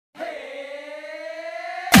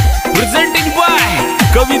presenting by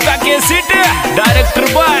Kavita cassette, director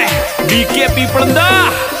by DK पीपलंदा,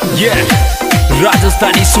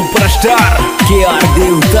 Rajasthani superstar K R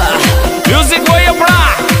देवता, music boy अपना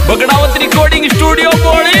Bagdawat recording studio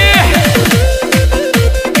बोली।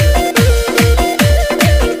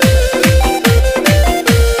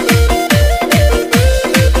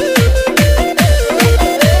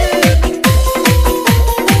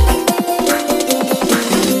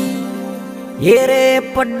 ये रे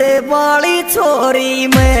पड्डे वाली छोरी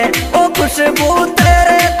में ओ खुशबू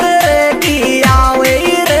तेरे तेरे की आवे,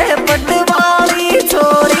 रे पड्डे वाली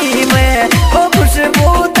छोरी में ओ खुशबू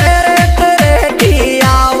तेरे तेरे की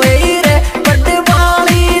आवे, रे पड्डे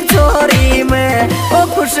वाली छोरी में ओ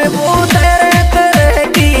खुशबू तेरे तेरे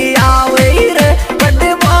की आवे, रे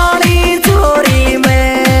पड्डे वाली छोरी में।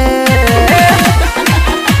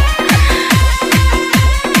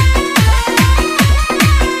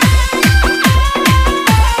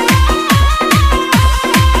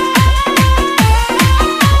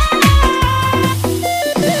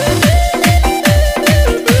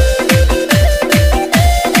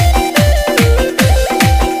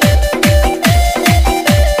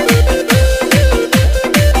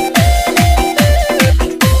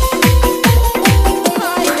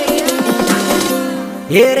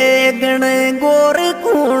 ये रे गण गोर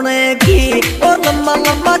कूणे की ओ लम्बा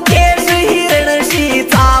लम्बा केश हिरण सी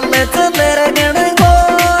चाल चले, रे गण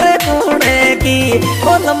गोर कूणे की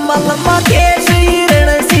ओ लम्बा लम्बा केश हिरण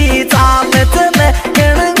सी चाल चले,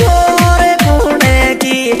 गण गोर कूणे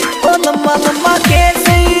की ओ लम्बा लम्बा केश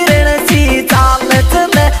हिरण सी चाल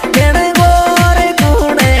चले, गण गोर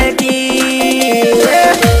कूणे की।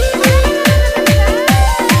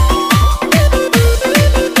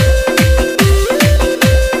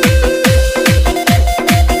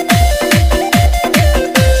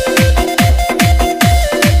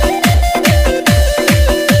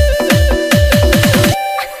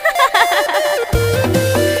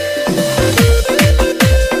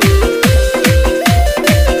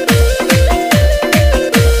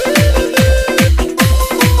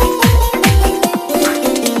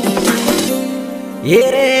 ये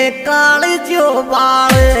रे काल जो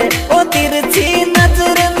बाल ओ तिरछी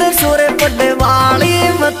नजर में सुर पड़ वाली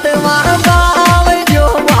मत मार बाल जो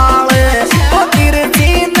बाल ओ तिरछी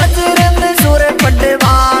नजर में सुर पड़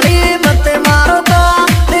वाली मत मारो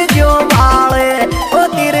बाल जो बाल ओ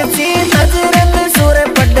तिरछी नजर में सुर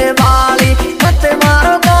पड़ वाली मत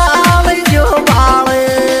मारो बाल जो बाल।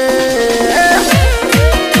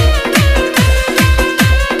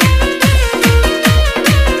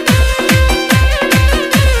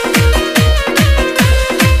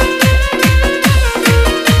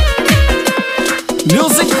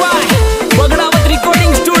 Music by Bagdawat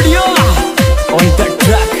recording studio, on the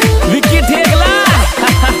track Vicky ठेगला।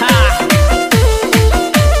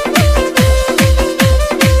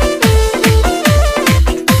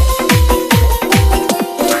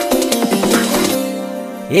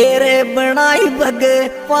 ये रे बनाई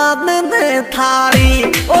भगवान ने थारी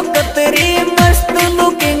ओ कतरी मस्त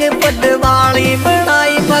लुकिंग पडवाली,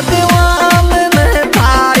 बनाई भगवान ने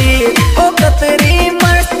थारी ओ कतरी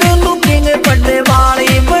मस्त लुकिंग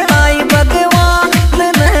पडवाली, बनाई भगवान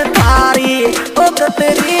ने थारी ओ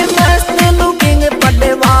कतरी मस्त लुकिंग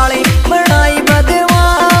पडवाली, बनाई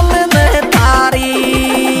भगवान ने थारी।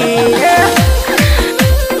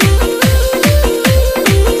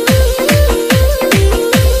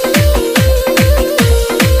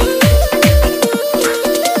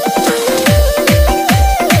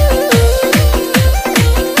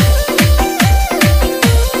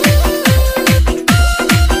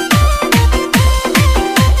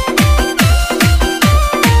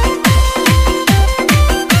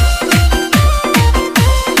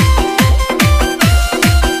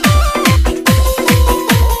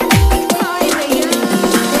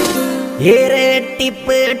 ये रे टिप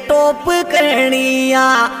टॉप करनिया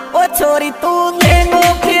ओ छोरी तू लेंगो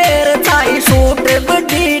फिर थाई सूट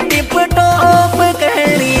बड़ी टिप टॉप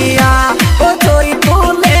करनिया ओ छोरी तू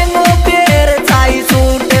लेंगो फिर थाई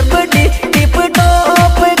सूट बड़ी टिप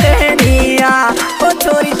टॉप करनिया ओ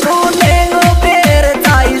छोरी तू लेंगो फिर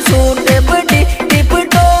थाई सूट बड़ी टिप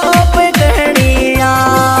टॉप करनिया।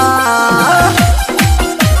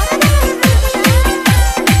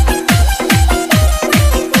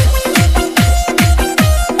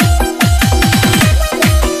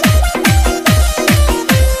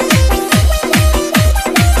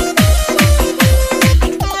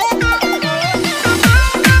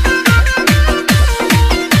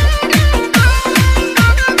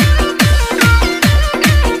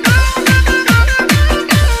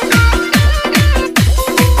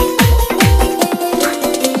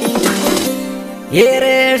 ये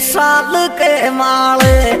रे साल के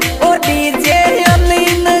माले ओ डीजे अली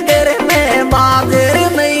नगर में बादर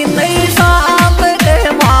नई नई साल के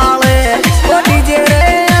माले ओ डीजे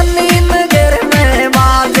अली नगर में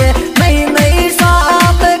बाजे नई नई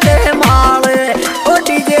साल के माले ओ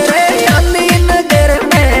डीजे अली नगर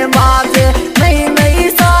में बाजे नई नई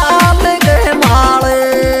साल के माले।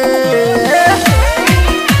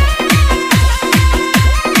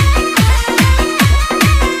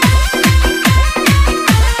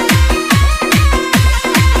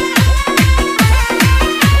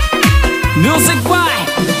 Music by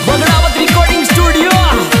Bagrawat Recording Studio.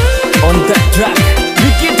 On the track,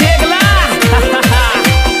 Vicky Tegla.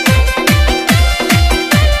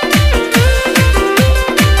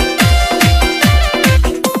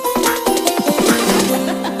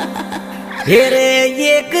 हेरे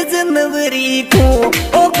 1 जनवरी को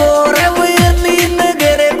ओ गौरव अली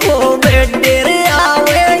नगर को बेडेर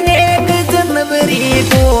आवे 1 जनवरी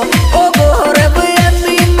को ओ गौरव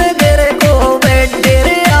अली नगर को बेडेर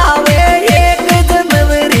आवे 1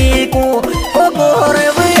 जनवरी को ओ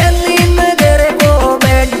गौरव अली नगर को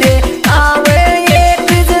बेडे आवे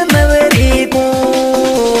 1 जनवरी को।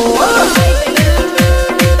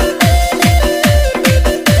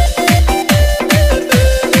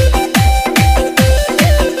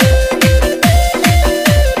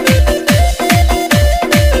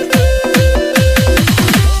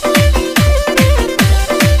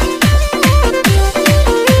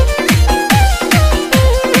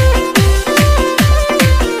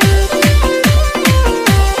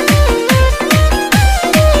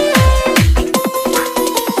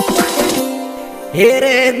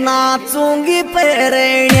 हेरे नाचूंगी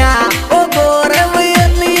पैरण्या ओ गौरव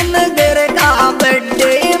अली नगर का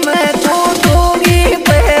बर्थडे मैं कूदूंगी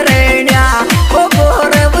पैरण्या ओ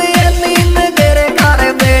गौरव अली नगर का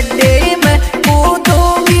बर्थडे मैं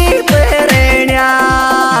कूदूंगी पैरण्या।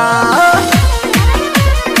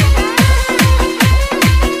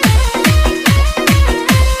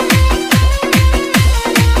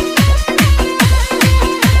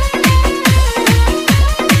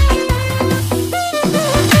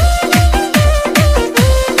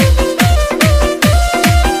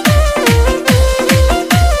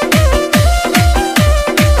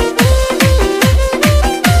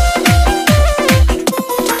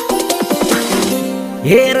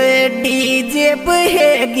 हेरे डीजे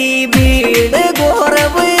बहेगी भीड़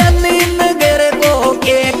गौरव अली नगर को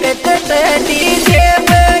केक कट डीजे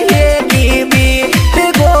बहेगी भीड़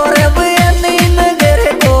गौरव अली नगर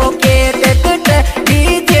को केक कट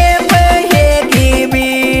डीजे बहेगी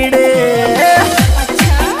भीड़।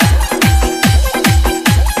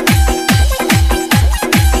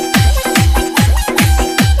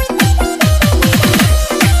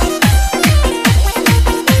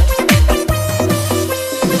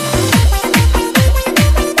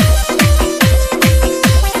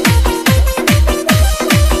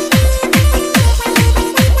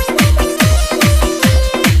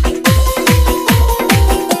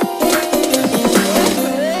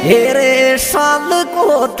 हेरे साल को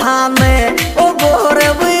थाने ओ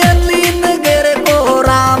गौरव अली नगर को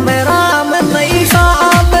राम राम नई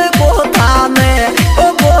साल को थाने ओ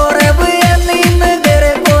गौरव अली नगर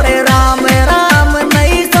को रे राम राम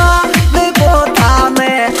नई साल को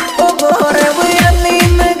थाने ओ गौरव अली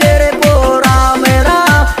नगर को राम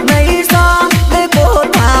राम नई साल को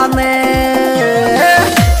थाने।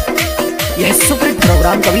 यह सुपरहिट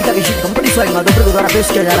प्रोग्राम कविता की कंपनी स्वाइल माधोपुर द्वारा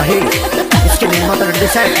पेश किया जा रहा है। इसके निर्माता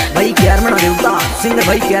निर्देशक भाई देवता सिंगर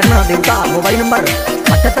भाई देवता। मोबाइल नंबर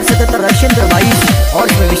 7877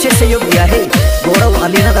 और इसमें विशेष सहयोग दिया है गौरव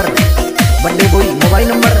अलीनगर बंडे बोई। मोबाइल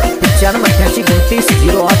नंबर 9588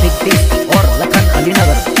 29 और Lakhan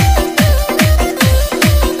Alinagar.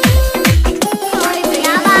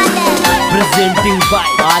 Presenting by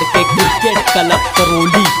RK Cricket Club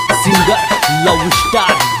Karoli. Singer Love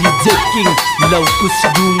Star DJ King Lovekush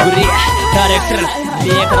Dungari. Director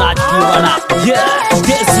Maniesh Deewana. Yeah,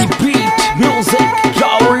 Desi Beat Music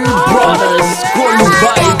Kalu Brothers. Kalu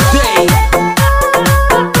by Day.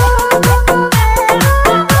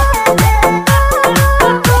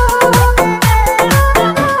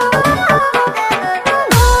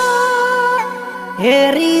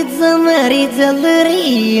 हेरी जमरी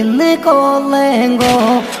जलरी ने को लेंगो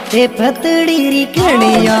ते पतड़ी री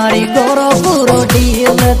कणियारी गोरो पूरो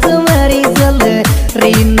डील जमरी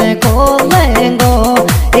जलरी ने को लेंगो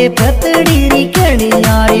ते पतड़ी री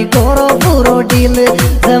कणियारी गोरो पूरो डील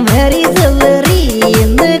जमरी जलरी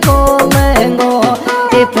ने को लेंगो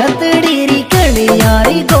ते पतड़ी री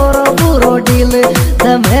कणियारी गोरो पूरो डील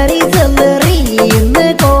जमरी जलरी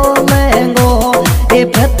ने को लेंगो ते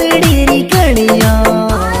पतड़ी री कणिया।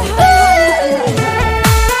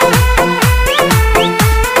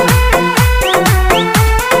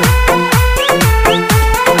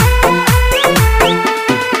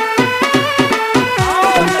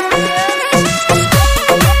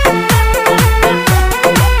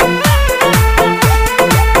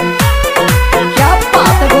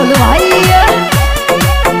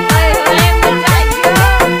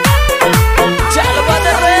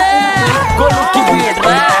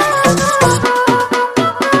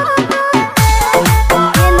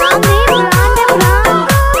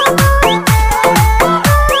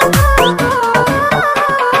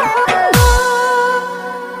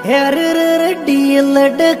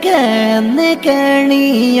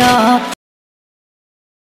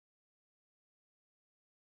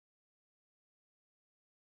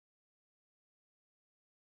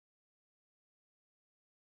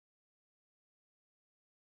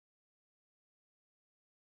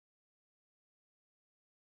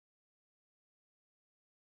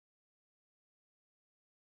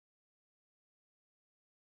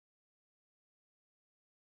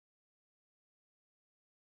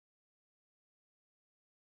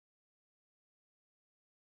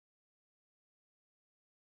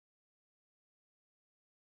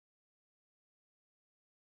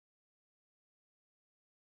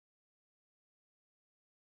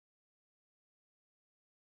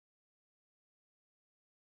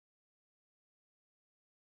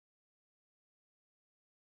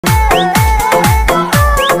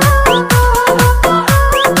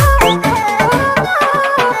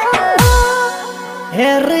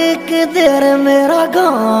 देर मेरा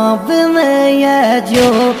गाँव में ये जो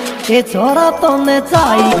ये छोरा तो मैं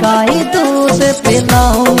चाय का ही दूध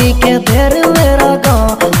पिलाऊंगी के देर मेरा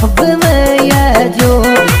गाँव में ये जो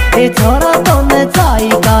ये छोरा तो मैं चाय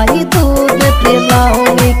का ही दूध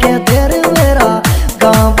पिलाऊंगी के देर मेरा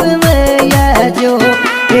गाँव में ये जो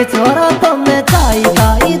ये छोरा तो मैं चाय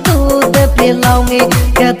का ही दूध पिलाऊंगी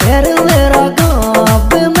के देर मेरा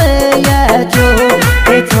गाँव में ये जो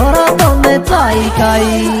ये छोरा तो मैं चाय का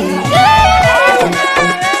ही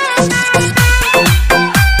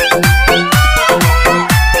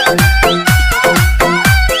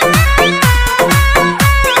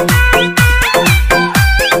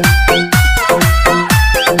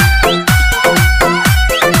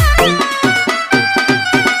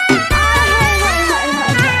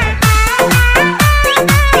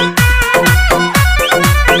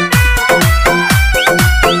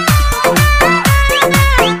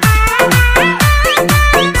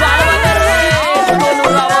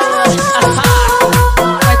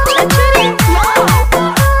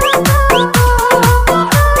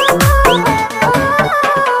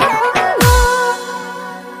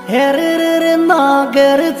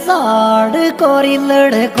कोरी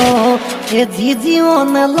लड़को ये जीजीओं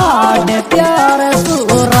ने लाड प्यार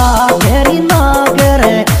सूरा तेरी नागर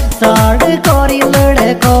साड़ कोरी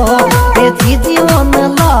लड़को ये जीजीओं ने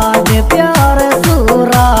लाड प्यार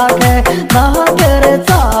सूरा के नागर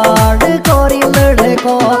साड़ कोरी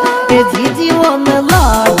लड़को ये जीजीओं ने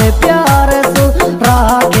लाड प्यार सूरा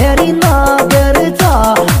तेरी नागर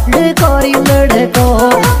साड़ कोरी लड़को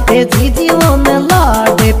ये जीजीओं ने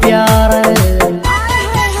लाड प्यार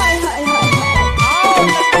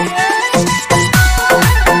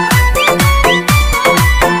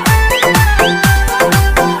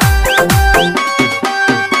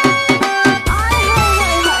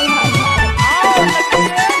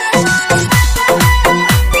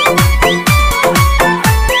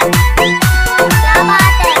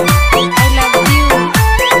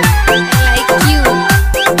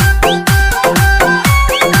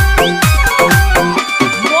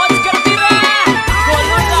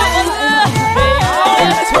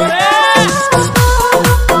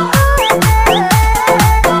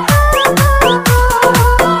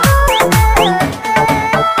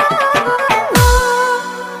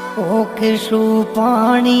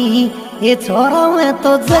ये छोरा में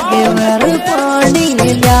तो जगे मेर पानी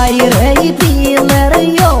लाई रही पी मेर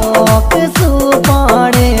योक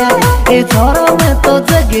सुपाने ये छोरा में तो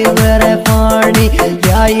जगे मेर पानी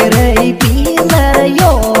लाई रही पी मेर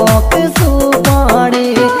योक सुपाने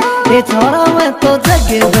ये छोरा में तो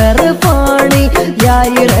जगे मेर पानी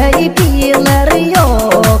लाई रही पी मेर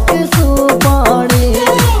योक सुपाने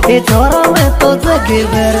ये छोरा में तो जगे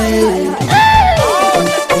मेर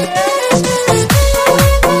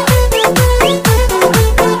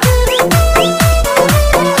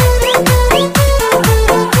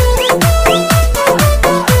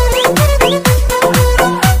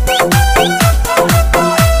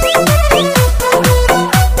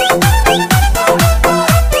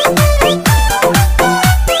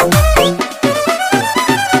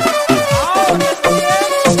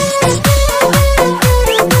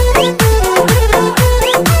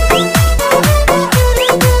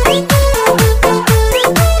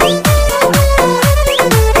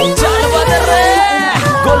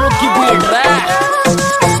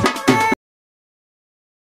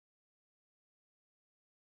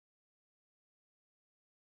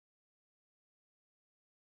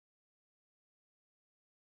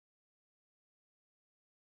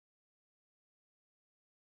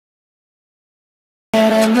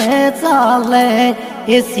में चाले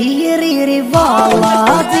ये सीरी वाला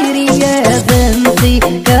तेरी एजेंसी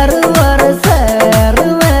करवर सर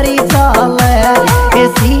मेरी चाले ये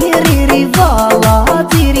सीरी वाला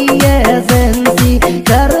तेरी एजेंसी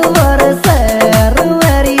करवर सर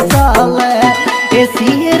मेरी चाले ये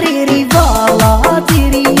सीरी वाला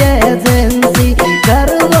तेरी एजेंसी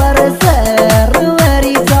करवर सर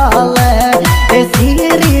मेरी चाले ये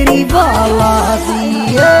सीरी वाला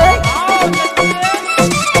दिए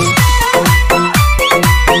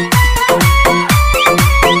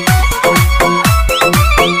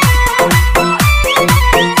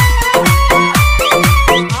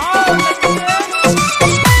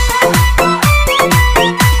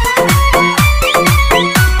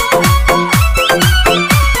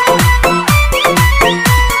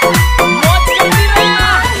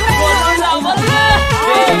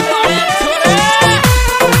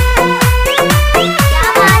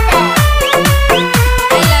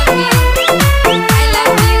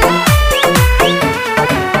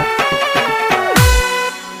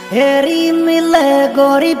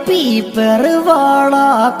गोरी पीपर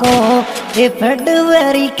वाला को ए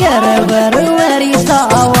फटवरी करवर वरी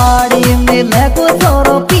सावाड़ी मिले को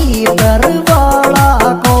छोरो पीपर वाला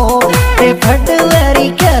को ए फटवरी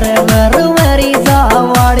करवर वरी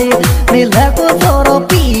सावाड़ी मिले को छोरो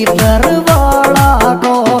पीपर वाला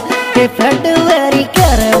को ए फटवरी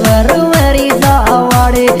करवर वरी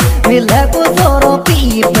सावाड़ी मिले को छोरो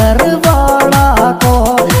पीपर वाला को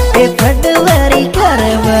ए फटवरी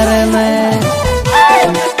करवर में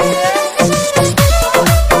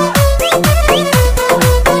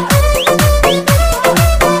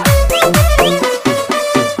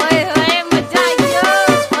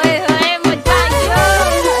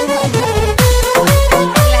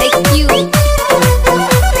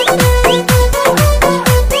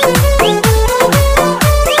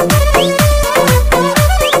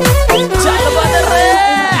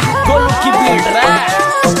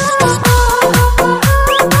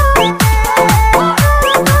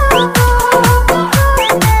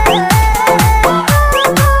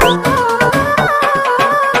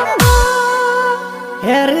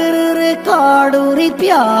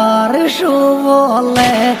प्यार शो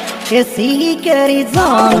बोले सीकरी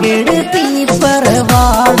जांगड़ती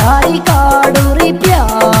परवाड़ाई काडूरी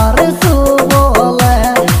प्यार सो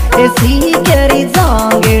बोले सीकरी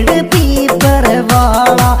जांगड़ती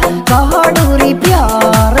परवाड़ा काडूरी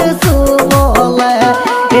प्यार सो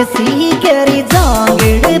बोले सीकरी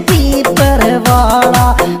जांगड़ती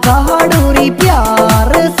परवाड़ा काडूरी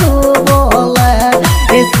प्यार सो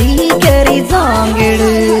बोले सीकरी जांगड़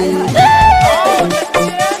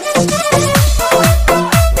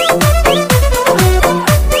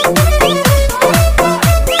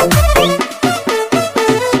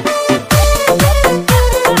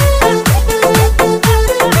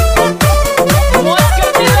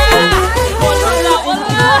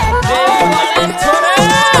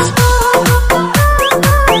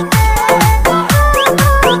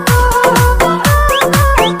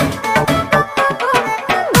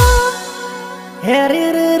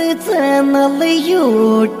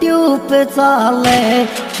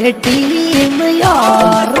चाले टीम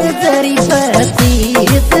यार जरी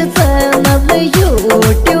 25 चैनल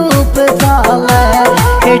यूट्यूब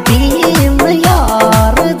चाले टीम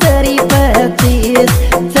यार जरी 25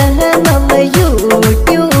 चैनल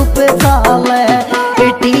यूट्यूब चाले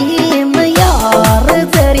टीम यार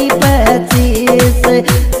जरी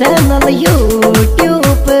 25 चैनल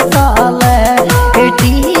यूट्यूब चाले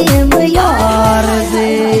टीम यार से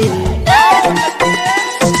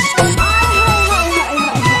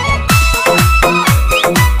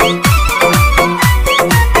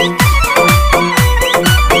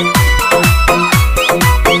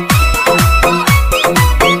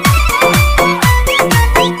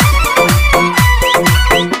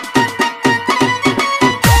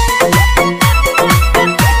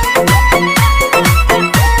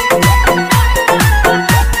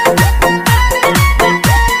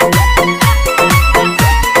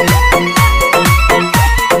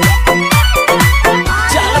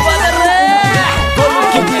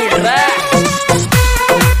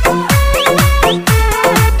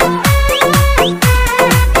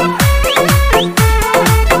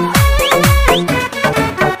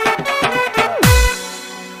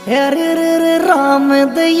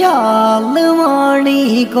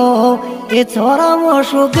ये छोरा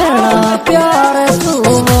मोशु घना प्यार तू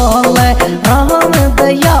बोले राम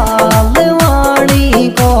दयाल वाणी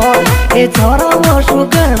को ये छोरा मोशु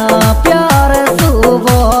घना प्यार तू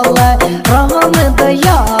बोले राम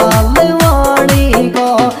दयाल वाणी को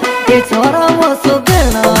ये छोरा मोशु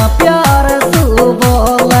घना प्यार तू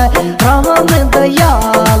बोले राम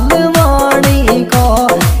दयाल वाणी को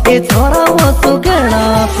ये छोरा मोशु घना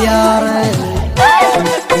प्यार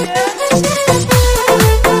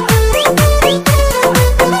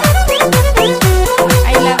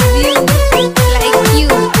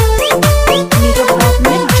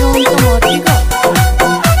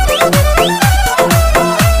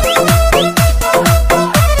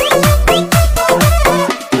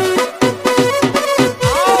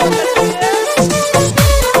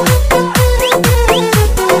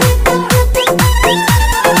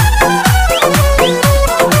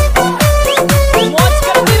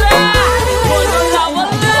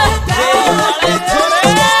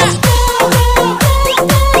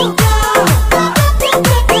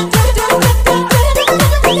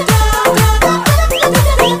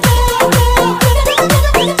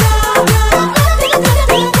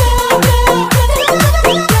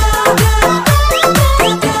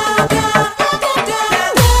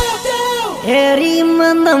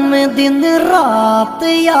दिन रात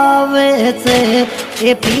आवे से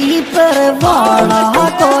ए पीपर वाला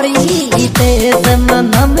कोरी ते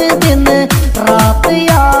मन दिन रात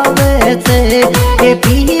आवे से ये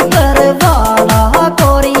पीपर वाला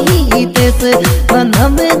कोरी तेस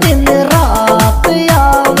मनम दिन रात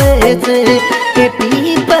आवे से ये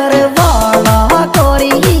पीपर वाला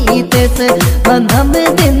कोरी तेस मनम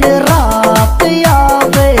दिन रात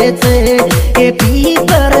आवे से ये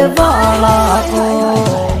पीपर वाला को।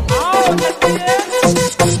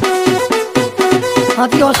 हाँ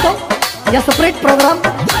जी दोस्तों, यह सेपरेट प्रोग्राम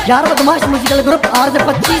यार बदमाश म्यूजिकल ग्रुप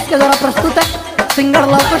RJ25 के द्वारा प्रस्तुत है। सिंगर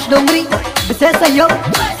लवकुश डुंगरी, विशेष सहयोग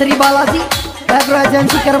Shri Balaji agro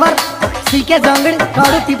agency Karwar, CK Jangad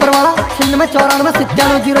Kalu पीपरवाड़ा, Sindh में 94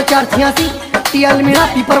 97 0486, TL मीणा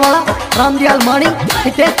पीपरवाड़ा, रामदयाल माणी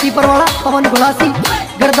हितेश पीपरवाड़ा, पवन गुलासी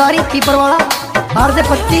गरदारी पीपरवाड़ा,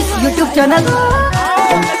 RJ25 यूट्यूब चैनल।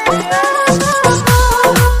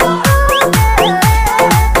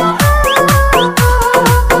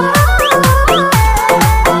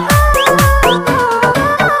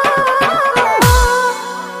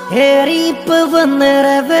 हेरी पवन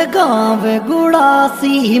रव गाँव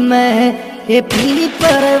गुड़ासी में ये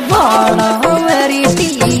पीपर वाला मेरी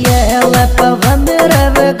TL पवन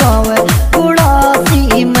रव गाँव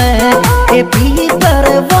गुड़ासी में ये पीपर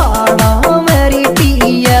वाला मेरी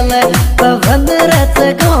TL पवन रथ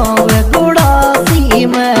गाँव गुड़ासी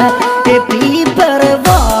में ये पीपर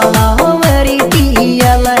वाला मेरी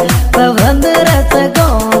TL पवन रथ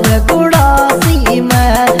गाँव गुड़ासी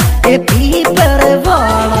में ये पीपर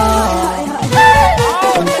वाला।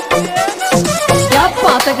 क्या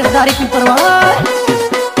बात है गरदारी पीपर वाला।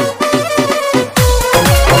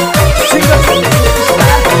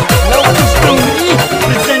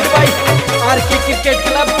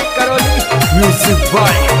 म्यूजिक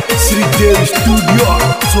बाय श्रीदेव स्टूडियो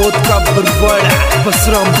सोत का बरबड़ा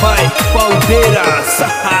बसराम भाई पाउडेरा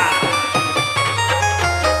सहा।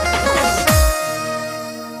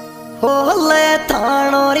 होले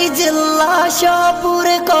थानोरी जिला शाहपुर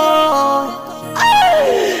को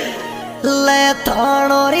ले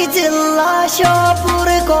थानोरी जिला शाहपुर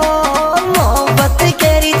को मोहब्बत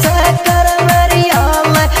केरी चक्कर मेरी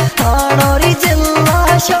हाल थानोरी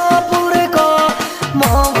जिला शाहपुर को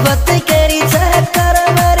मोहब्बत केरी चक्कर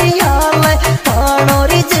मेरी हाल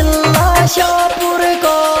थानोरी जिला शाहपुर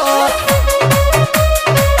को।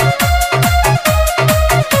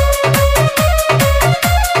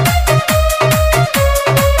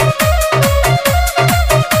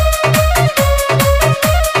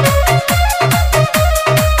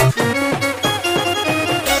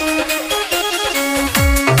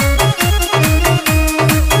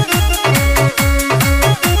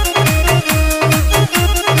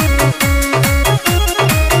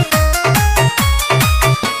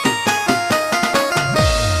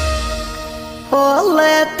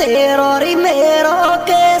 तेरोरी मेरो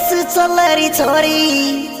केस चलरी छोरी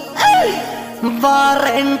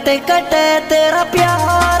वारंट कटे तेरा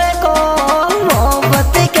प्यार को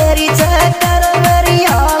मोहब्बत करी चक्कर मेरी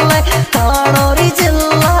हाल थानोरी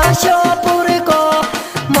जिला शाहपुर को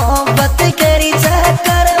मोहब्बत करी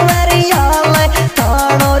चक्कर मेरी हाल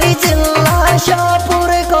थानोरी जिला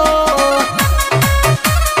शाहपुर को।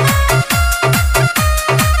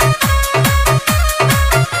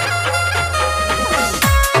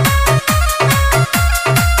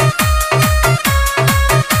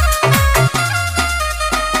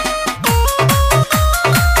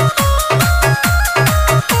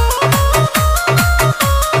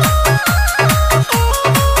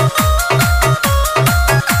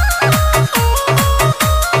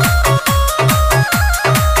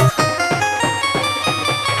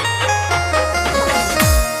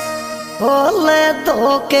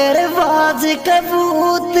 के रिवाज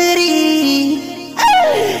कबूतरी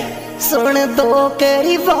सुन दो के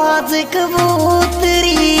रिवाज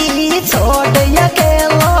कबूतरी छोड़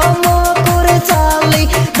अकेला मोकुर चाली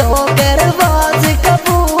दो के रिवाज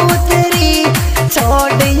कबूतरी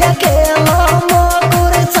छोड़ अकेला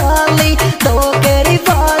मोकुर चाली दो के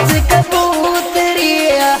रिवाज कबूतरी।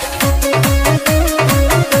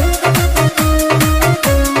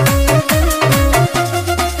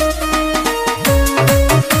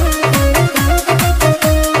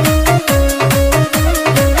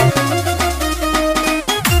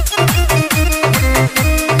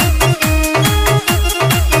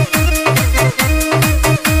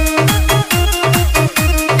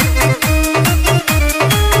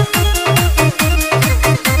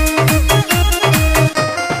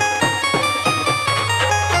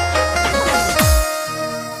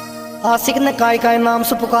 आशिक ने काय नाम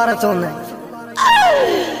से पुकारा चोने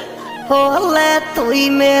हो ले तू ही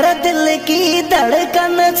मेरे दिल की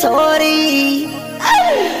धड़कन छोरी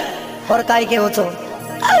और काय के हो चो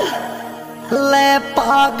ले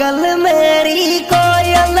पागल मेरी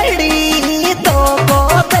कोयलड़ी तो को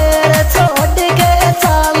तेरे छोड़ के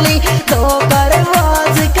चाली तो कर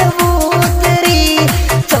वाज कबूतरी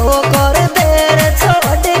तो कर तेरे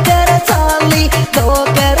छोड़ कर चाली तो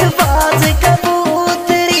कर वाज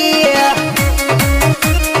कबूतरी।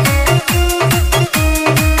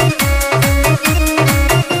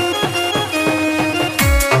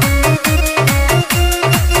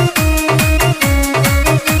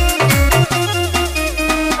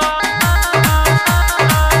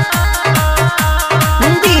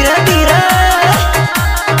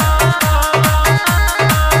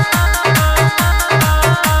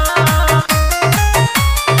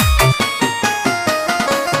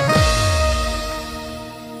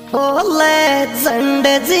 झंड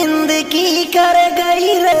जिंदगी कर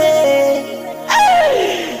गई रे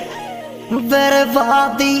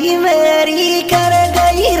बर्बादी मेरी कर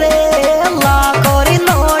गई रे लाखों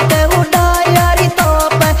नोट उड़ाया री तो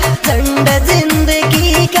पे झंड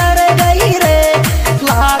जिंदगी कर गई रे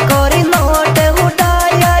लाखों नोट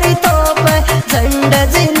उड़ाया री तो पे झंड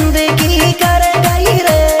जिंदगी कर गई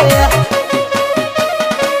रे।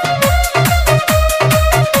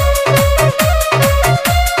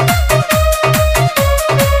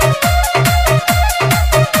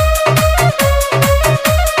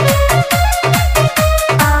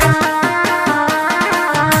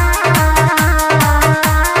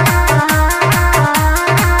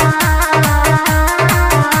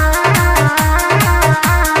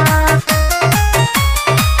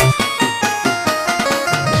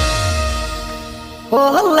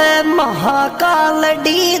 ओले महाकाल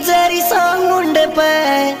डीजरी साउंड पे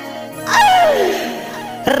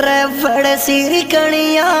रे बड़ सिर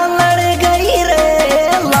कणिया लड़ गई रे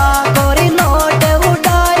लाखों नोट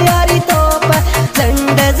उड़ाया री तो पे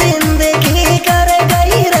झंड जिंदगी कर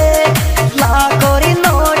गई रे लाखों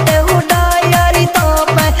नोट उड़ाया री तो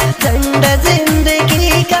पे झंड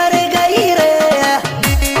जिंदगी कर गई रे।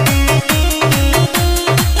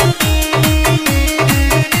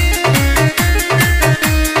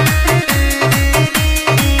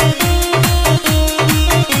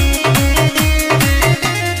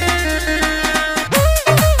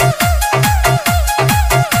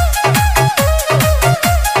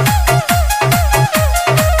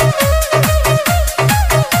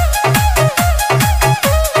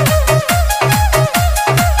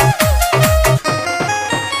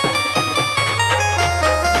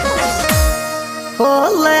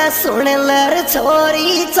 सुन लर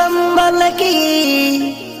छोरी चंबल की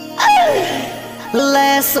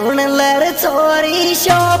ले सुन लर छोरी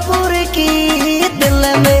शाहपुर की दिल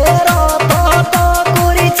मेरो तो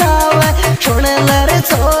कुरी छावे सुन लर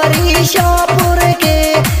छोरी शाहपुर के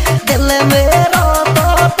दिल मेरो तो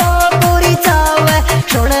कुरी छावे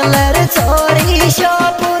सुन लर छोरी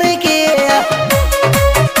शाहपुर के।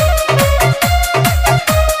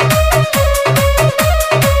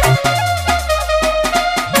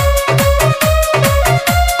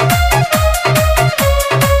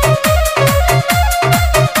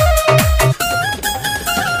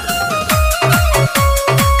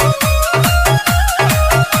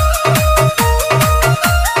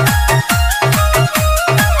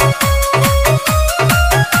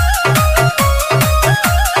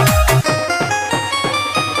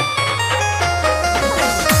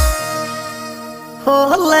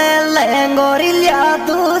 गोरी लिया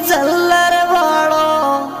तू जल्लर वालो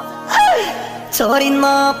छोरी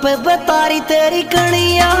नाप बतारी तेरी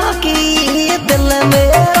कणिया की दिल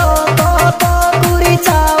मेरो तो पूरी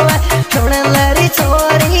छावे सुन लरी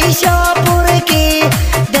छोरी शाहपुर की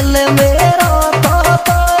दिल मेरो तो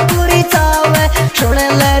पूरी छावे सुन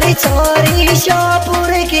लरी छोरी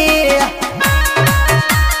शाहपुर की।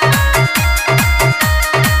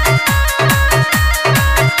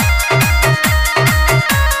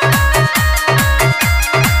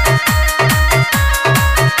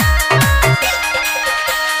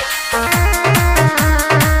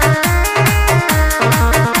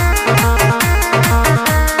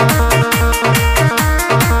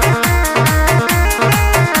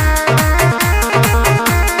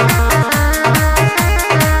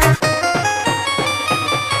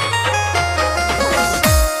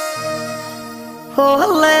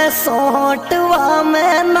 सोटवा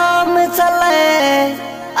में नाम चले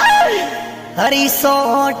हरी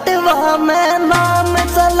सोटवा में नाम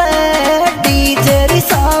चले डीजे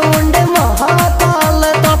साउंड महाकाल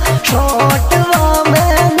तो सोटवा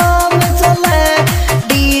में नाम चले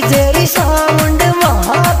डीजे साउंड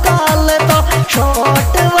महाकाल तो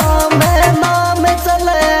सोटवा में नाम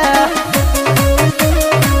चले।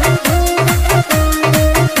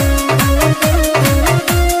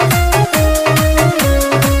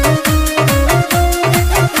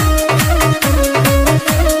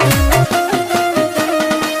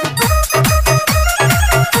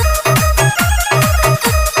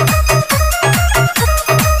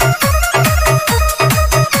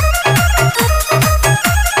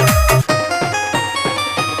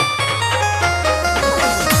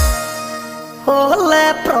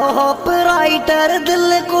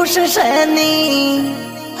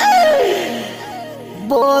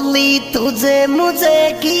 बोली तुझे मुझे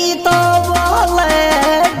की तो बोले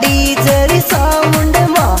डीजे साउंड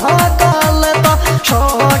महाकाल तो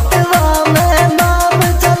छोटवा में नाम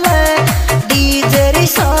चले डीजे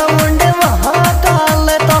साउंड महाकाल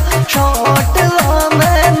तो छोटवा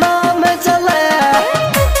में नाम चले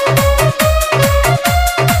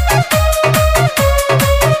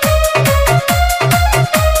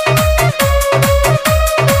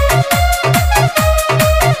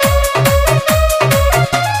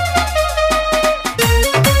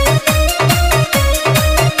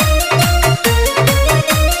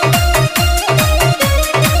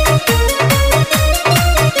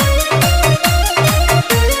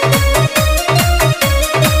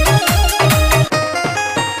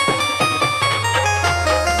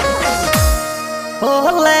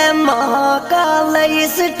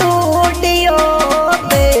स्टूडियो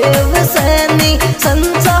देव सैनी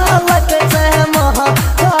संचालक जय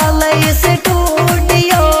महाकाल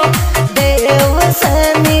स्टूडियो देव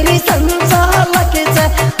सैनी संचालक जय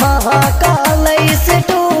महाकाल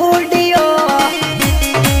स्टूडियो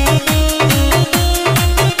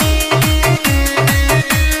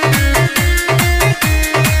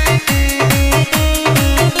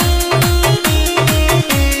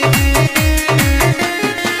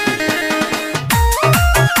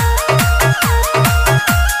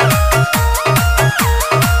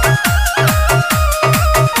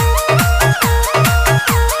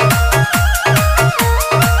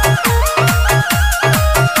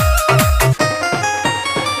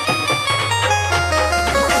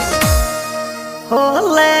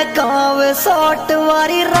सोट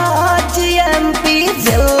वारी राज्य एमपी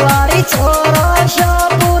जिलारी छोरा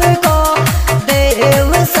शाहपुर को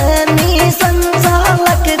देव सैनी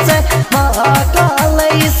संचालक जय महाकाल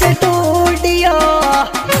स्टूडियो।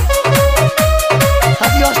 हाँ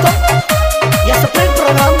दोस्तों, यह स्प्रिंग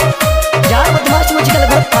प्रोग्राम 11 मार्च म्यूजिकल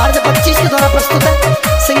ग्रुप 2025 के द्वारा प्रस्तुत है।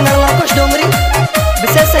 सिंगर लवकुश डुंगरी,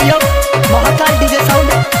 विशेष सहयोग Mahakal DJ sound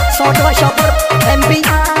सोटवा Shahpur MP,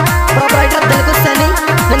 proprietor दिलकुश Saini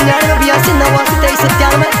 99 82 89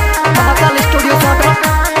 93 Mahakal studio सोटवा,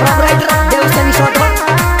 proprietor देव सैनी सोटवा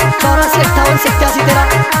 84 58 87 13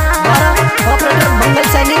 12 ऑपरेटर मंगल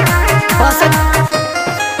सैनी 62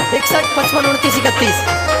 61 55 29 31।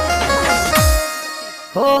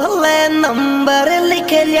 होले नंबर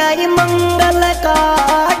लिख लिया मंगल का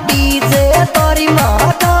डीजे तोरी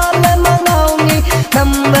महाकाल मंगाऊंगी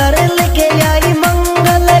नंबर लिख लिया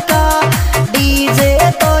मंगल का डीजे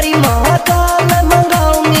तोरी महाकाल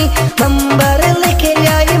मंगाऊंगी नंबर लिख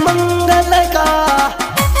लिया मंगल का।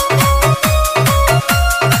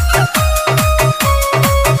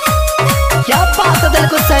 क्या बात दिल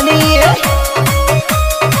को सनी है।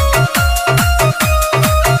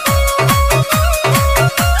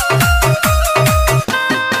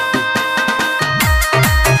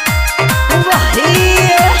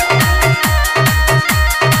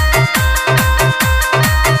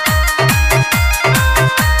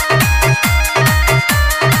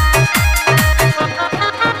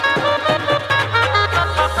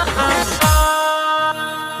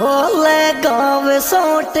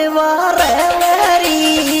 सोटवारे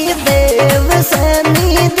वेरी देव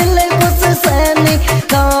सैनी दिलकुश सैनी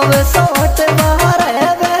गाँव सोटवारे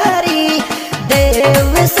वेरी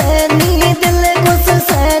देव सैनी दिलकुश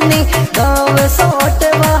सैनी गाँव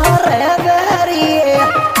सोटवारे very.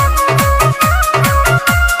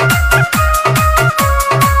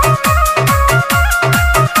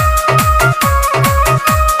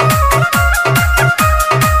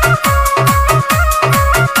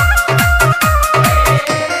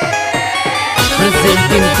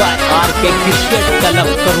 Presenting by RK Cricket Kalam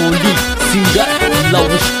Karoli, Singer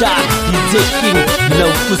Love Star, DJ King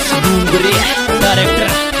Lovekush Dungari, Director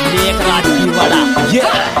Deewana.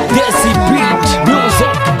 Yeah, Desi Beat,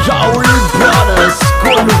 Music, Kalu Brothers,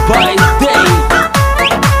 Kalu by Day.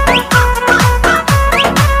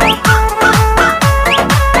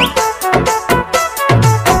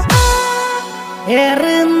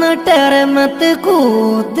 एरन टर मत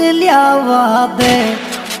कूद लियावा दे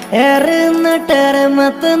एरन टर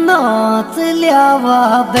मत नाच लियावा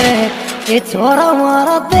दे ये छोरा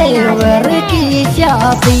मारा देवर की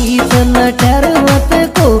शादी सन टर मत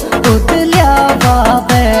कूद लियावा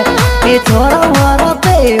दे ये छोरा मारा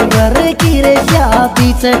देवर की रे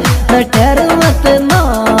शादी सन टर मत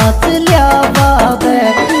नाच लियावा दे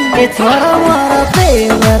ये छोरा मारा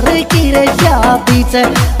देवर की रे शादी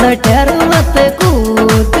सन टर मत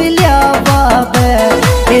कूद लियावा दे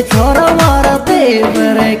ये छोरा मारा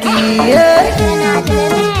देवर की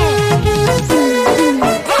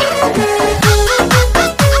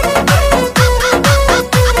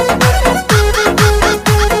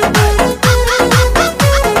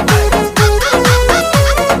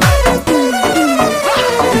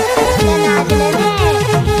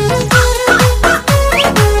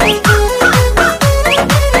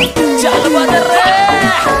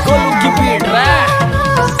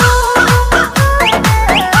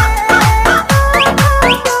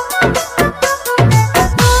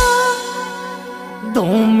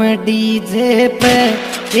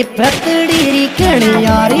पतड़ी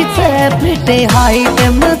कणियारी से पिटे हाइट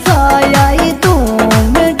मचाई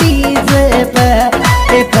धूम डीजे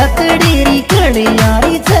पे पतड़ी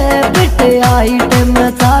कणियारी से पिटे हाइट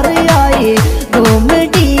मचार आई धूम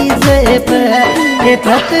डीजे पे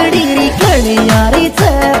पतड़ी कणियारी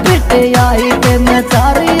से पिटे हाइट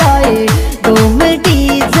मचार आई धूम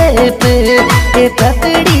डीजे पे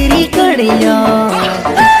पतड़ी कणिया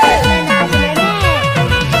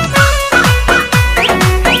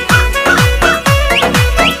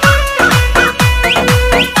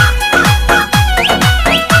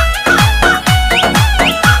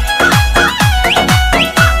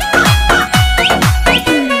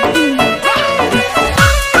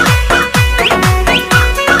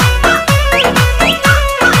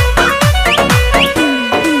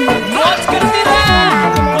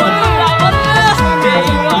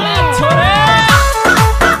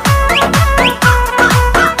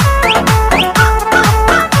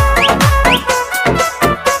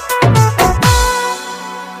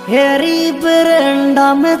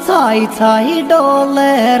में छाई छाई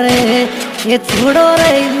डोले रे ये छोड़ो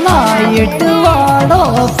रे लाइट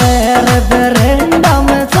वाड़ो पैर बरंडा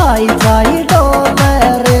में छाई छाई डोले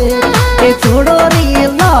रे ये छोड़ो रे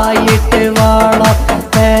लाइट वाड़ो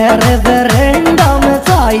पैर बरंडा में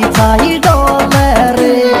छाई छाई डोले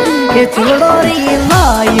रे ये छोड़ो रे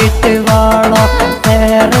लाइट वाड़ो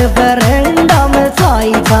पैर बरंडा में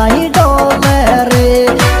छाई छाई डोले रे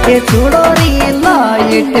ये छोड़ो रे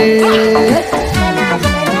लाइट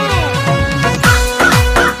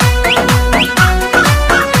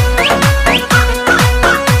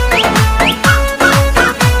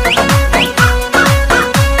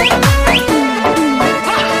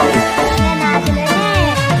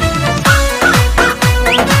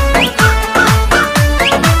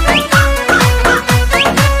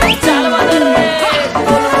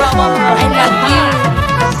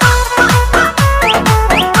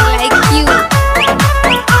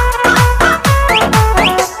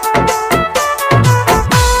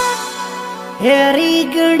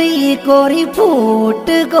गोरी फूट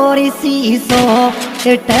गोरी सीसो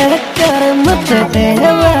टक्कर मत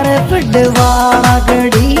देवर पिडवाड़ा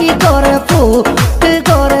गड़ी गोर फूट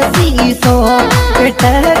गोर सीसो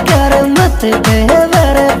टक्कर मत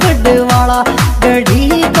देवर पिडवाड़ा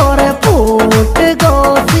गड़ी गोर फूट गो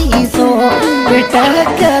सीसो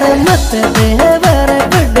टक्कर मत देवर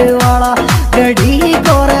पिडवाड़ा गड़ी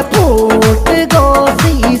गोर फूट गो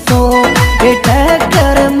सीसो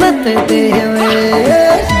टक्कर मत देवर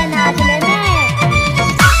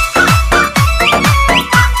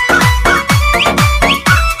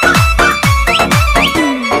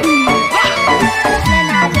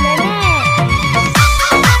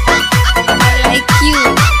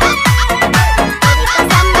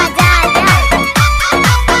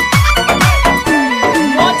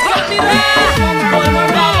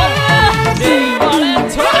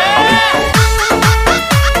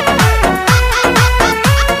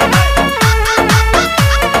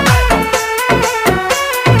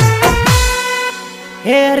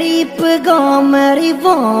मेरी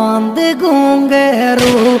बांध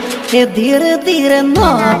घूंगरू ये धीरे धीरे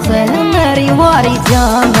नाच मेरी वारी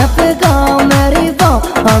जान पगा मेरी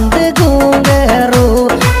बांध घूंगरू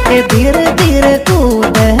ये धीरे धीरे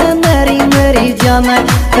कूद मेरी मेरी जान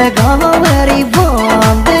पगा मेरी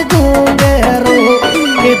बांध घूंगरू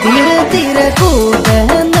ये धीरे धीरे कूद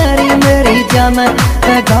मेरी मेरी जान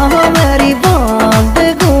पगा मेरी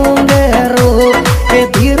बांध घूंगरू ये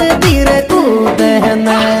धीरे धीरे कूद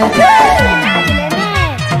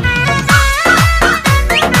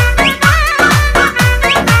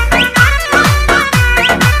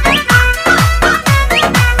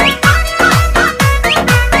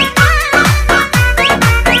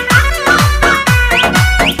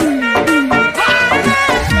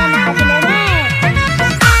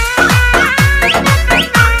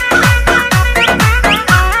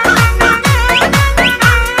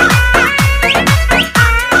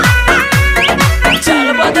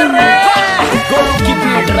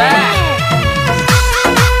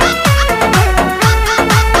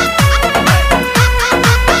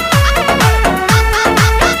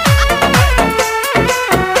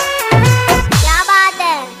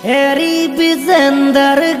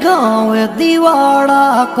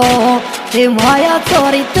दीवाड़ा को ते माया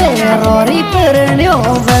चोरी तेरोरी परण्यो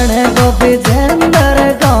बन गोपीचंदर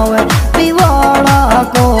गाँव दीवाड़ा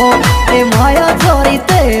को ते माया चोरी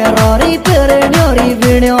तेरोरी परण्योरी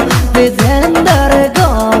बिण्यो विजेंदर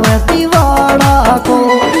गाँव दीवाड़ा को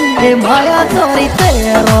ते माया चोरी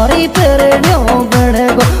तेरोरी परण्यो बन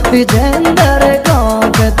गोपीचंदर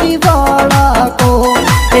गाँव दीवाड़ा को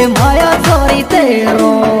ते माया चोरी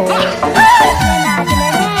तेरो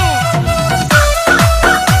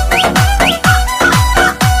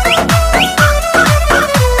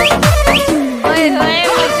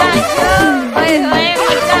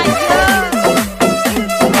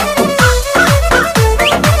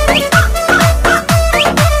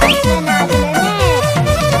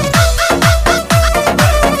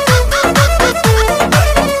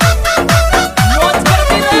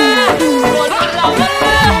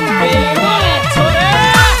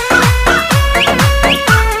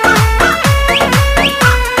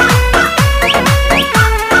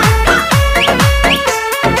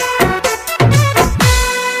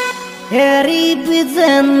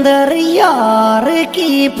अंदर यार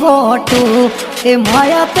की फोटो ए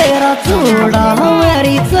माया तेरा चूड़ा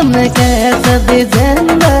मेरी चमके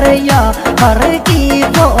अंदर यार की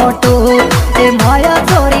फोटो ए माया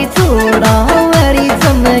चोरी चूड़ा मेरी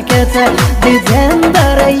चमके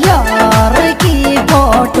अंदर यार की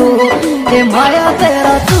फोटो ए माया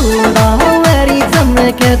तेरा चूड़ा मेरी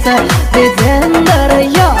चमके अंदर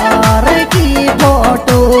यार की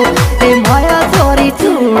फोटो ए माया चोरी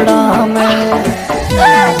चूड़ा में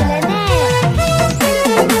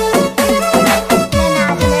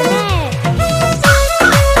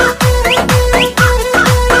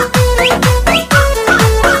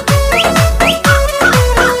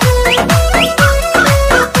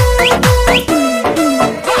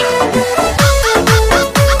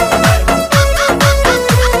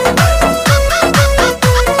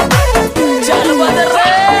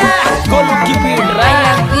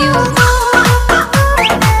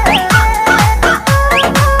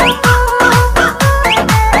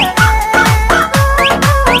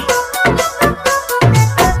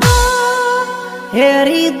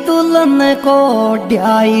को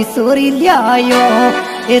ढाई सुरी लियायो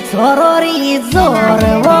ए छोरोरी जोर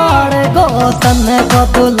वाड़ गो तन को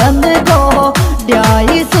दुल्हन को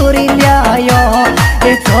ढाई सुरी लियायो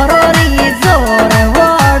ए छोरोरी जोर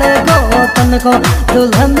वाड़ गो तन को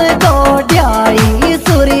दुल्हन को ढाई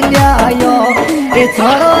सुरी लियायो ए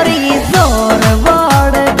छोरोरी जोर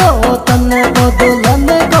वाड़ गो तन को दुल्हन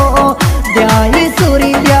को ढाई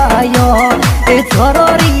सुरी लियायो ए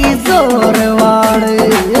छोरोरी जोर वाड़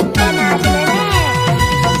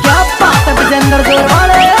अंदर जोर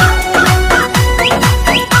वाले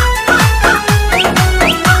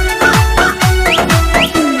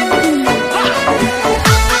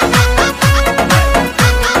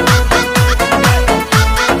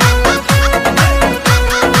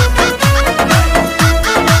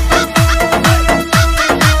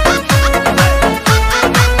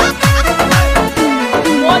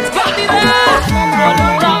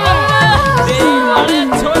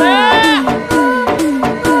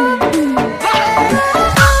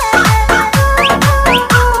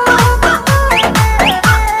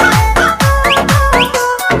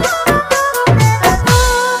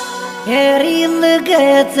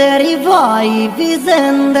तेरी भाई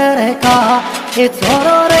विजेंदर का ये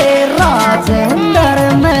छोरो रे राजेंदर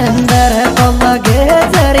मेंदर को लगे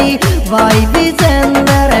तेरी भाई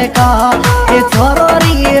विजेंदर का ये छोरो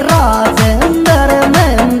रे राजेंदर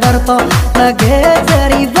मेंदर तो लगे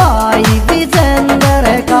तेरी भाई विजेंदर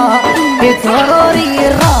का ये छोरो रे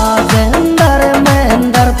राजेंदर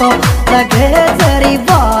मेंदर तो लगे तेरी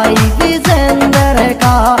भाई विजेंदर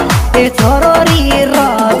का ये छोरो रे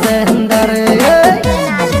राजेंदर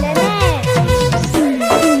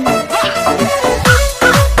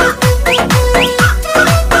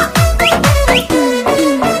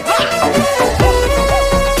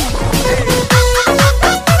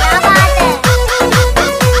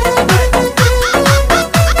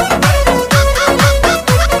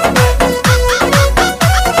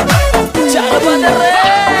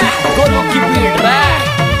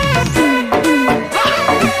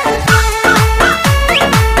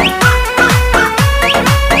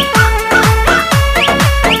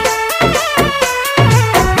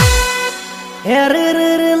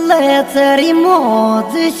तेरी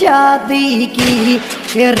मौज शादी की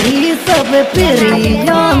तेरी सब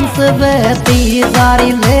प्रियांस बहती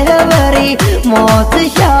सारी लेवरी मौज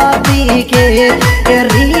शादी के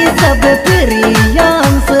तेरी सब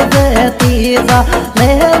प्रियांस बहती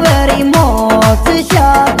लेवरी मौज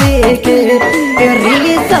शादी के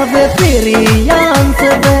तेरी सब प्रियांस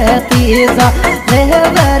बहती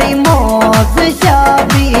लेवरी मौज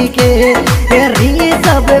शादी के तेरी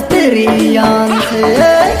सब प्रियांस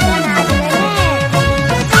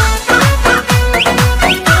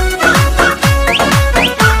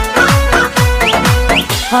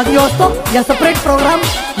हाँ जी दोस्तों, यह सेपरेट प्रोग्राम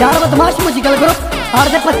यार बदमाश म्यूजिकल ग्रुप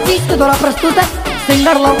RJ25 के द्वारा प्रस्तुत है।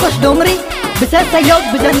 सिंगर लवकुश डोंगरी, विशेष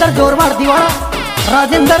सहयोग विजेंद्र जोरवाड़ दीवाना,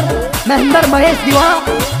 राजेंद्र महेंद्र महेश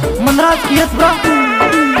दीवाना, मनराज कीरतपुरा।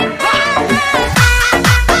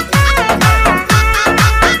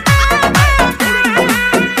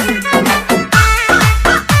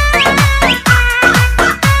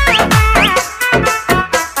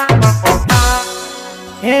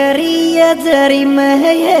 जरी में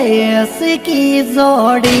की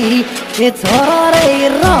जोड़ी ये छोरा रे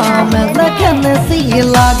राम लखन सी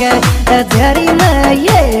लागे जरी में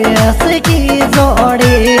की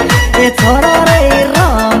जोड़ी ये छोरा रे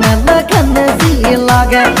राम लखन सी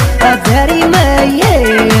लागे जरी में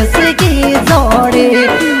की जोड़ी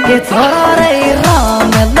ये छोरा रे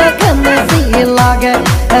राम लखन सी लागे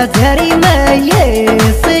जरी में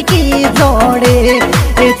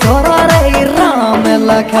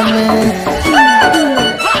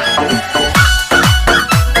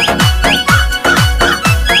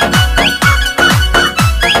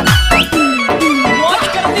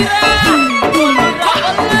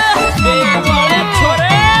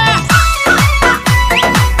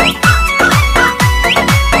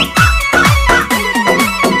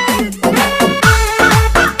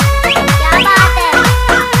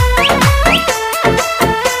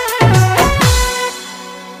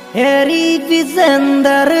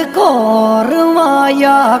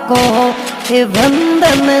को हे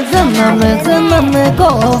वंदन जन्म जन्म को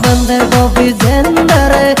वंद को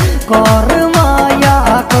विजेंद्र कौर माया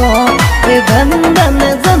को हे वंदन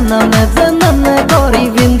जन्म जन्म गौरी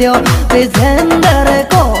विंध्यो विजेंद्र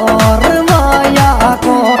कौर माया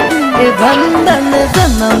को हे वंदन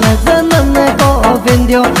जन्म जन्म को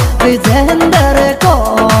विंध्यो विजेंद्र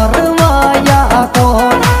कौर माया को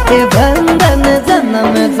हे वंदन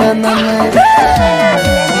जन्म जन्म।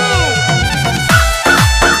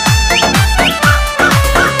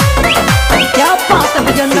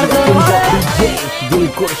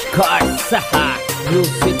 दिलकुश खासा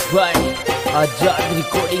music by Azad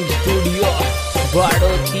recording studio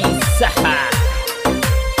बाड़ोती सहा।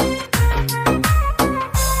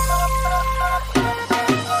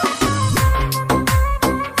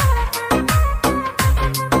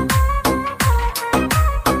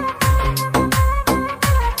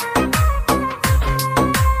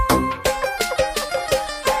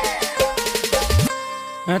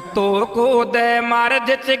 तो कूद मार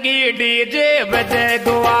जचगी डीजे बजे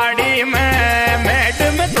गुवाड़ी में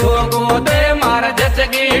मैडम तो कूद मार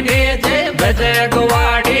जचगी डीजे बजे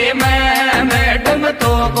गुवाड़ी में मैडम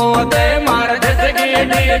तो कूद मार जचगी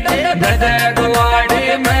डीजे बजे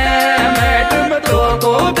गुवाड़ी में मैडम तो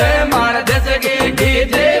कूद मार जचगी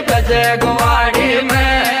डीजे बजे गुवाड़ी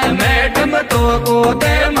में मैडम तो कूद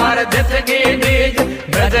मार जचगी डीजे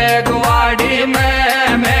बजे गुवाड़ी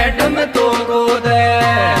में मैडम तो कूद।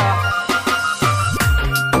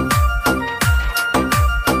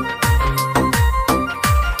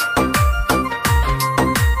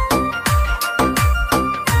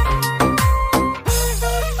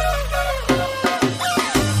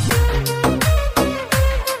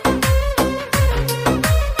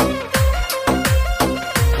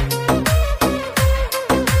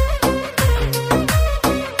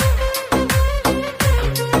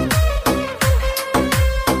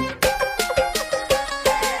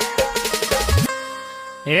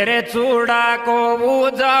 हेरे चूड़ा को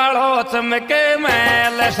उजाड़ो चमके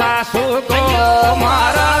मैल सासू को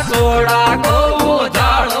मारा चूड़ा को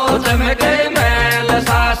उजाड़ो चमके मैल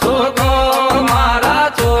सासू को मारा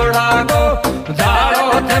चूड़ा को उजाड़ो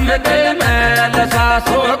चमके मैल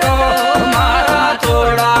सासू को मारा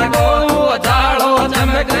चूड़ा को उजाड़ो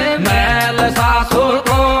चमके मैल सासू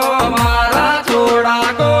को मारा चूड़ा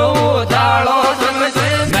को उजाड़ो चमके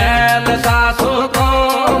मैल सासू को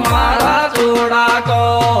मारा चूड़ा को।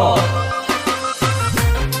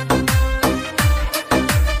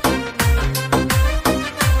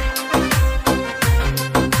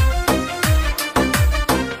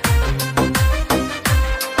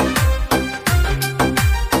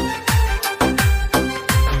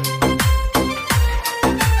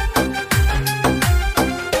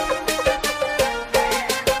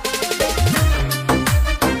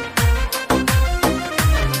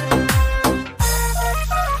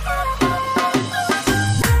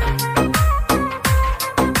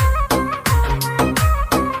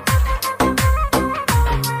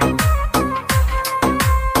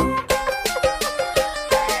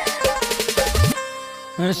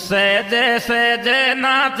 सहजे सहजे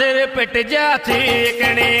नाचर पिट जा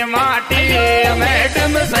चीकनी माटी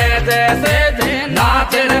मैडम सहजे सहजे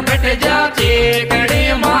नाचर पिट जा चीकनी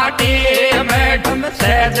माटी मैडम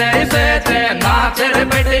सहजे सहजे नाचर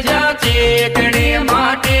पिट जा चीकनी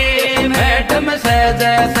माटी मैडम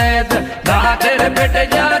सहजे सहजे नाचर पिट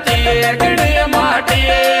जा चीकनी माटी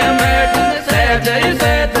मैडम सहजे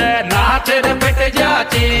सहजे नाचर पिट जा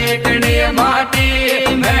चीकनी माटी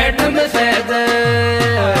मैडम सहजे।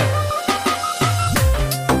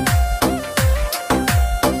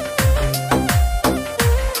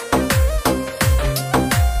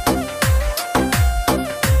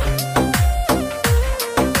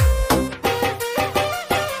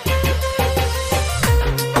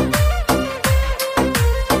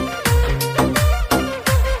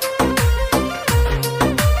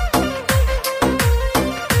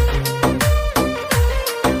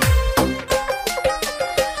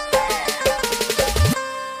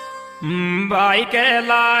 भाई के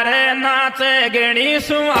लारे नाचे गणी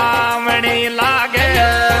सुहावनी लागे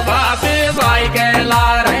बाबी भाई के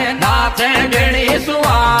लारे नाचे गणी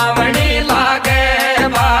सुहावनी लागे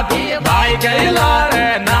बाबी भाई के लारे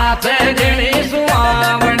नाचे गणी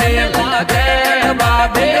सुहावनी लागे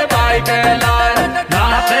बाबी भाई के लारे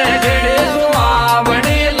नाचे गणी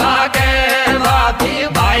सुहावनी लागे बाबी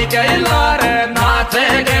भाई के लारे नाचे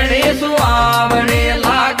गणी सुहावनी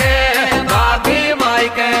लागे बाबी भाई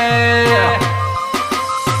के।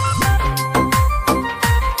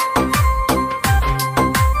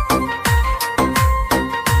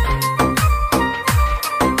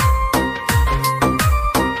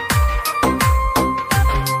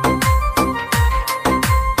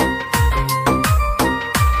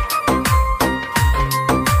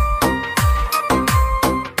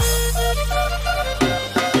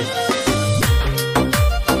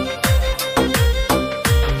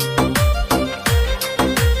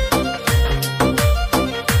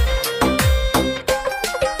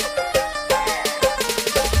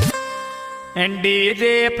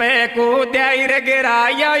 डीजे पे कूदाई रे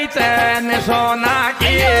गिराया चैन सोना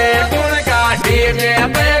की गुण का डीजे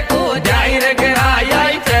पे कूदाई रे गिराया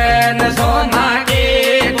चैन सोना की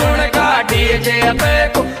गुण का डीजे पे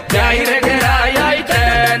कूदाई रे गिराया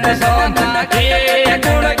चैन सोना की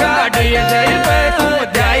गुण का डीजे पे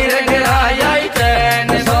कूदाई रे गिराया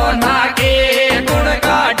चैन सोना की गुण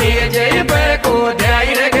का डीजे पे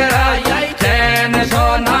कूदाई रे गिराया चैन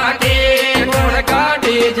सोना की गुण का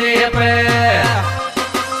डीजे पे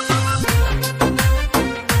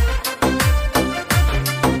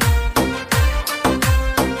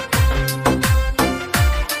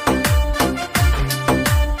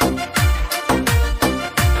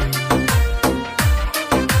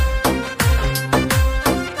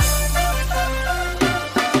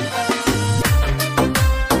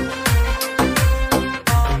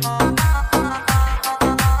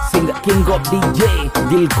King of DJ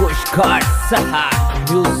Dilkush Khat Saha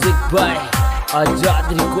Music by Azad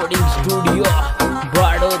Recording Studio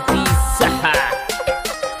Badoti Saha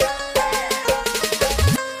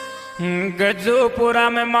गजूपुरा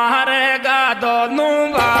में मारेगा दोनों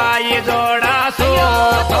भाई जोड़ा सो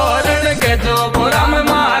तोरण गजूपुरा में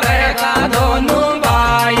मारेगा दोनों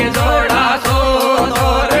भाई जोड़ा सो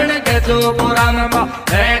तोरण गजूपुरा में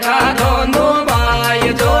मारेगा दोनों भाई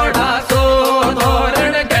जोड़ा सो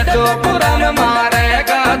तोरण गजूपुरा में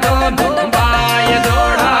मारेगा दोनों भाई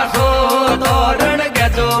जोड़ा सो तोरण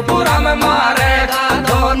गजूपुरा में मारेगा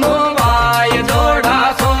दोनों भाई जोड़ा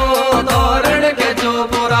सो तोरण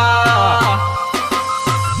गजूपुरा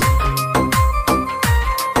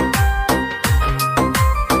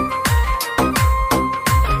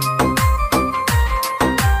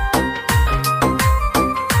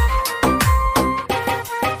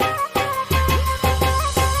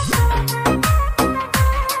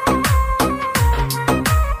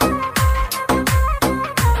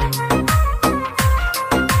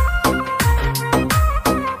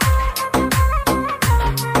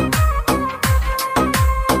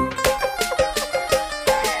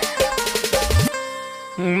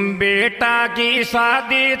बेटा की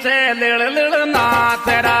शादी से लड़ लड़ नाच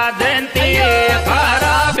राजंती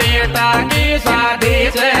तारा बेटा की शादी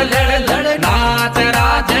से लड़ लड़ नाच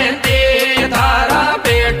राजंती तारा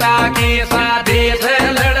बेटा की शादी से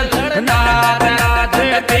लड़ लड़ नाच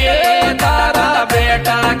राजंती तारा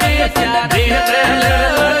बेटा की शादी से लड़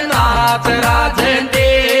लड़ नाच राजंती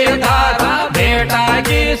तारा बेटा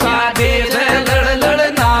की शादी से लड़ लड़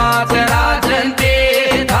नाच राजंती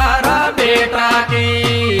तारा बेटा की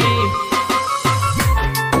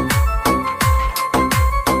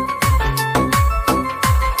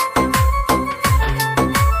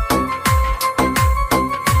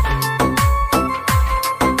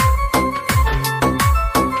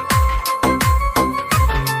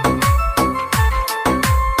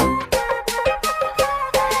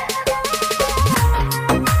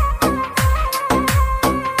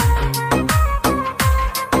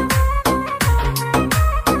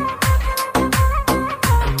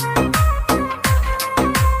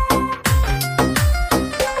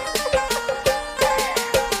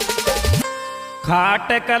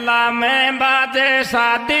खाट कला में बाजे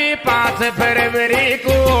शादी 5 फरवरी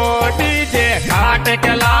को डीजे खाट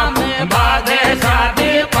कला में बाजे शादी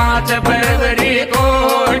 5 फरवरी को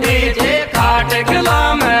डीजे खाट कला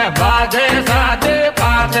में बाजे शादी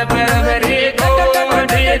 5 फरवरी को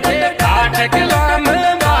डीजे खाट कला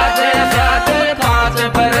में बाजे शादी 5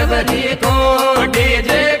 फरवरी को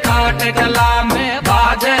डीजे खाट कला में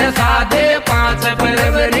बाजे शादी 5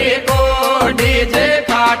 फरवरी को डीजे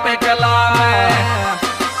खाट कला में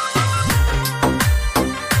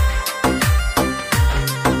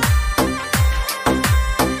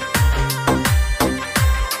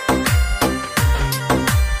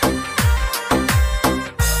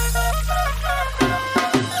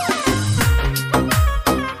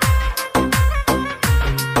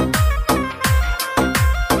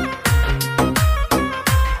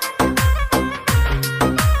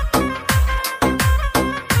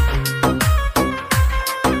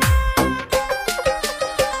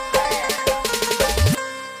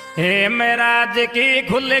हेमराज की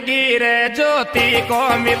खुलगी रे ज्योति को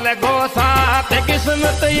मिल गो साथ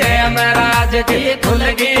किस्मत हेमराज की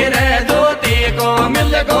खुलगी रे ज्योति को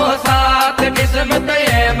मिल गो साथ किस्मत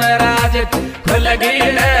हेमराज खुलगी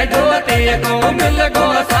रे ज्योति को मिल गो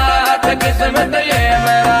साथ किस्मत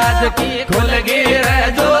हेमराज की खुलगी रे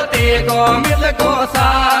ज्योति को मिल गो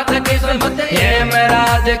साथ किस्मत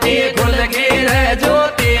हेमराज की खुलगी रे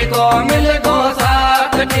ज्योति को मिल गो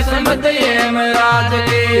साथ किस्मत हेमराज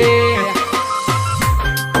की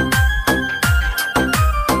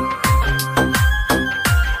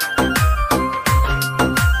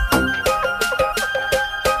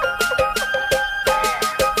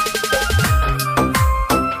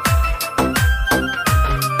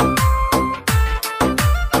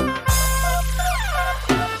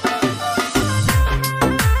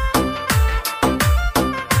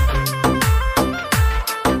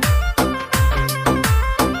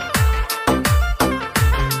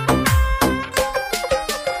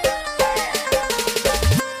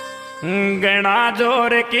गणा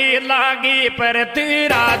जोर की लागी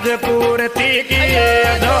पृथ्वीराजपुर की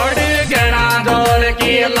जोड़ी गणा जोर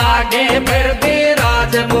की लागी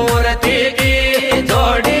पृथ्वीराजपुर की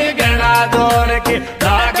जोड़ी गणा जोर की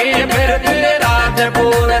लागी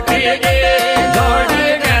पृथ्वीराजपुर की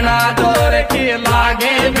जोड़ी गणा जोर की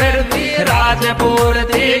लागी पृथ्वीराजपुर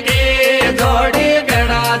की जोड़ी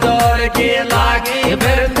गणा जोर की लागी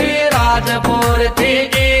पृथ्वीराजपुर की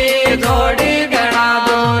जोड़ी गणा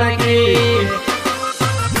जोर की।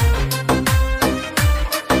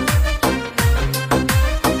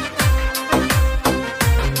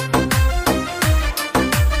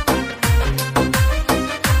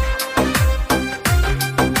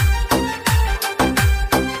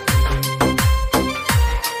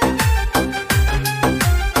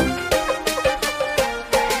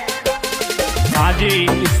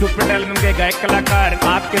 इस सुपर एल्बम के गायक कलाकार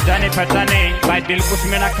आपके जाने पहचाने भाई दिलकुश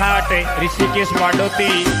मीना खाट, ऋषिकेश वाडोती।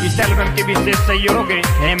 इस एल्बम के विशेष सहयोग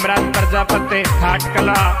हेमराज प्रजापति खाट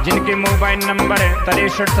कला, जिनके मोबाइल नंबर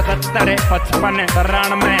 63 77 55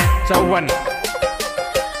 93 54।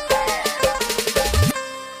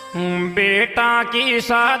 बेटा की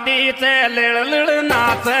शादी से लड़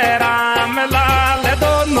नाच राम लाल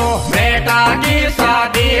दोनों, बेटा की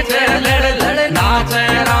शादी से लड़ नाच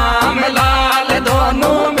राम लाल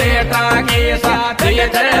दोनों, बेटा की शादी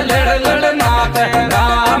से लड़ नाच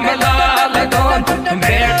राम लाल दोनों,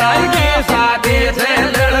 बेटा